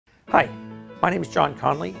Hi, my name is John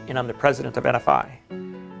Conley and I'm the president of NFI.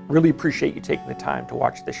 Really appreciate you taking the time to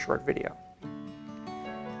watch this short video.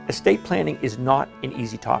 Estate planning is not an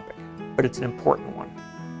easy topic, but it's an important one.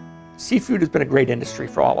 Seafood has been a great industry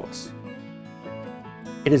for all of us.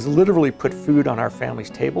 It has literally put food on our families'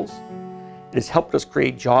 tables, it has helped us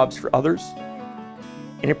create jobs for others,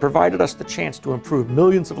 and it provided us the chance to improve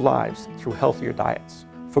millions of lives through healthier diets.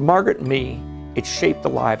 For Margaret and me, it shaped the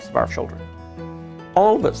lives of our children.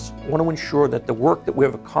 All of us want to ensure that the work that we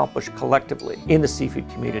have accomplished collectively in the seafood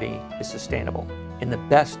community is sustainable, in the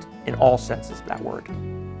best in all senses of that word.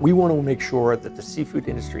 We want to make sure that the seafood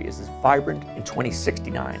industry is as vibrant in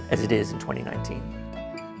 2069 as it is in 2019.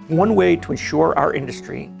 One way to ensure our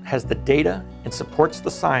industry has the data and supports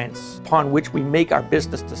the science upon which we make our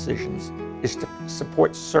business decisions is to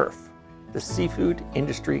support SIRF, the Seafood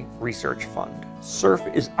Industry Research Fund.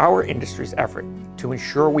 SIRF is our industry's effort to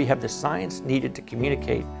ensure we have the science needed to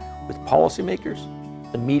communicate with policymakers,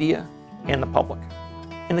 the media, and the public.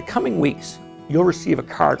 In the coming weeks, you'll receive a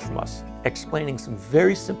card from us explaining some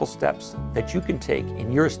very simple steps that you can take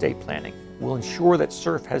in your estate planning will ensure that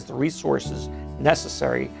SIRF has the resources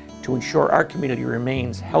necessary to ensure our community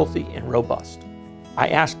remains healthy and robust. I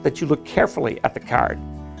ask that you look carefully at the card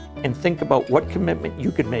and think about what commitment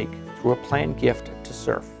you could make through a planned gift to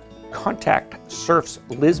SIRF. Contact SIRF's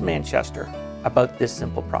Liz Manchester about this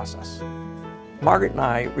simple process. Margaret and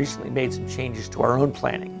I recently made some changes to our own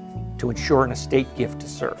planning to ensure an estate gift to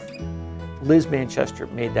SIRF. Liz Manchester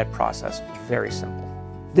made that process very simple.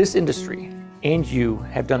 This industry and you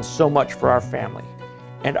have done so much for our family,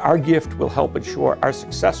 and our gift will help ensure our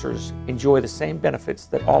successors enjoy the same benefits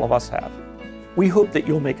that all of us have. We hope that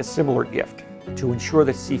you'll make a similar gift to ensure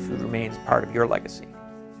that seafood remains part of your legacy.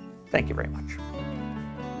 Thank you very much.